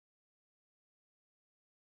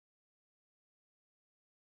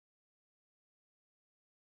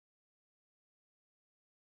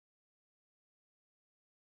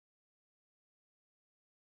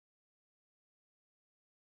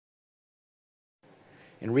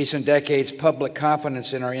In recent decades, public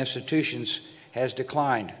confidence in our institutions has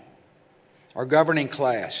declined. Our governing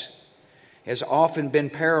class has often been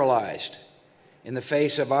paralyzed in the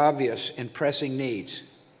face of obvious and pressing needs.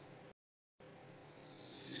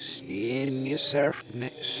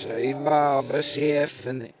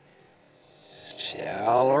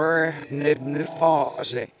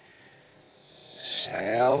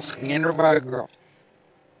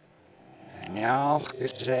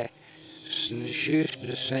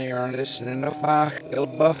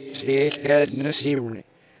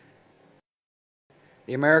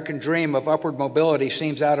 The American dream of upward mobility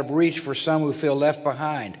seems out of reach for some who feel left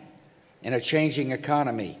behind in a changing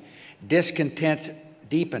economy. Discontent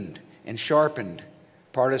deepened and sharpened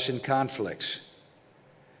partisan conflicts.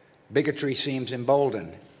 Bigotry seems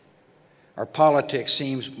emboldened. Our politics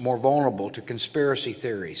seems more vulnerable to conspiracy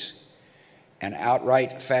theories and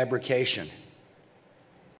outright fabrication.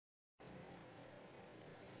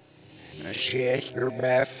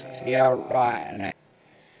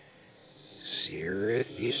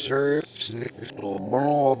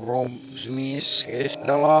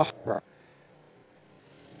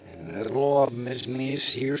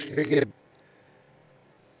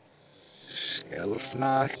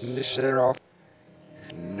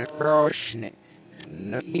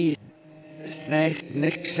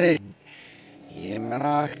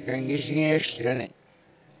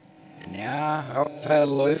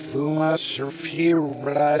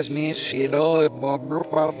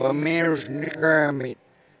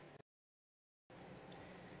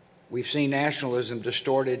 We've seen nationalism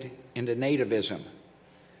distorted into nativism.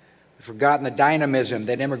 We've forgotten the dynamism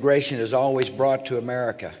that immigration has always brought to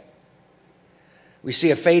America. We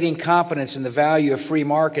see a fading confidence in the value of free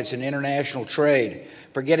markets and international trade,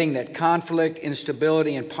 forgetting that conflict,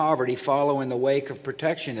 instability, and poverty follow in the wake of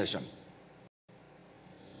protectionism.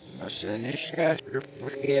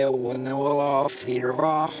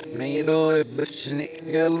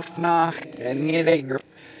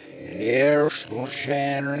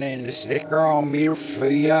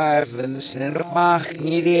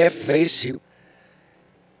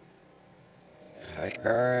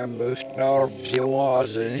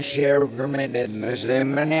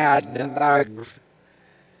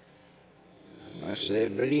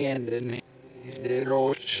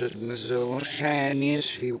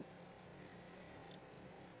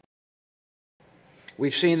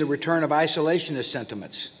 We've seen the return of isolationist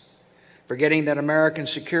sentiments, forgetting that American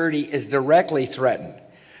security is directly threatened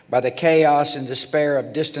by the chaos and despair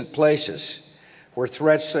of distant places, where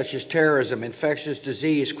threats such as terrorism, infectious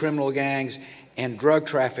disease, criminal gangs, and drug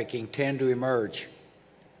trafficking tend to emerge.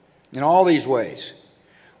 In all these ways,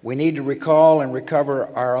 we need to recall and recover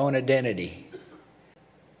our own identity.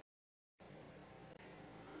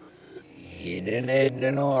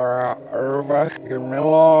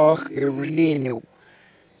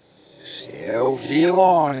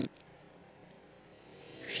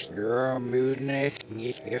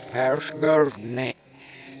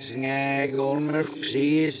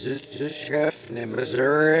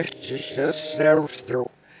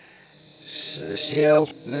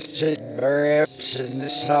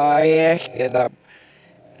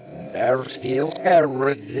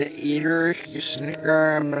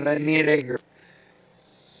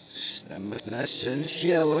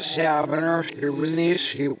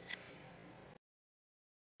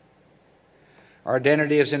 Our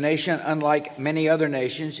identity as a nation, unlike many other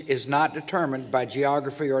nations, is not determined by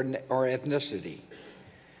geography or ethnicity,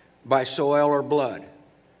 by soil or blood.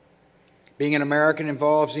 Being an American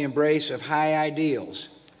involves the embrace of high ideals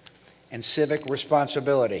and civic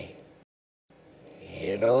responsibility.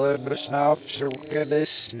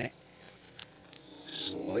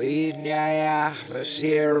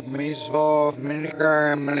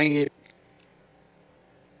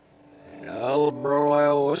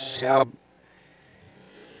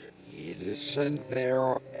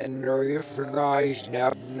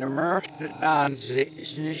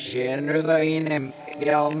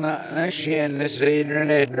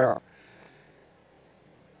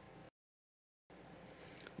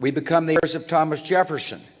 We become the heirs of Thomas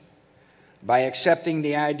Jefferson by accepting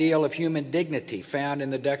the ideal of human dignity found in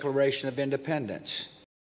the Declaration of Independence.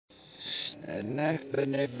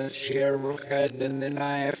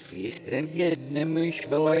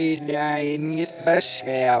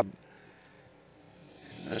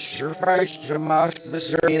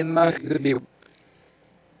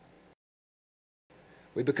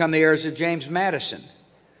 We become the heirs of James Madison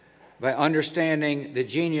by understanding the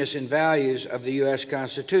genius and values of the U.S.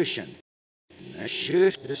 Constitution.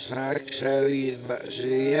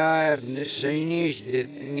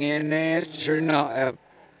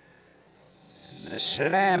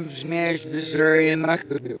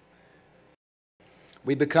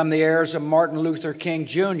 We become the heirs of Martin Luther King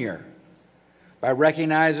Jr. by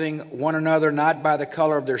recognizing one another not by the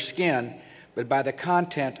color of their skin, but by the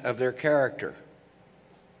content of their character.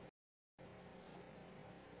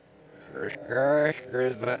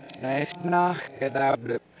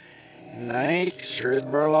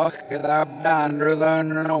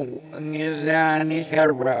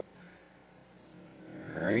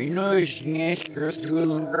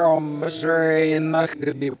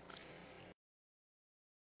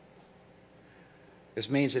 This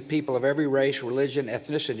means that people of every race, religion,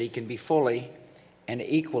 ethnicity can be fully and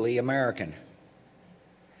equally American.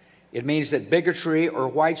 It means that bigotry or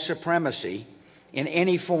white supremacy in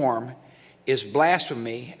any form is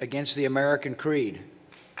blasphemy against the American creed.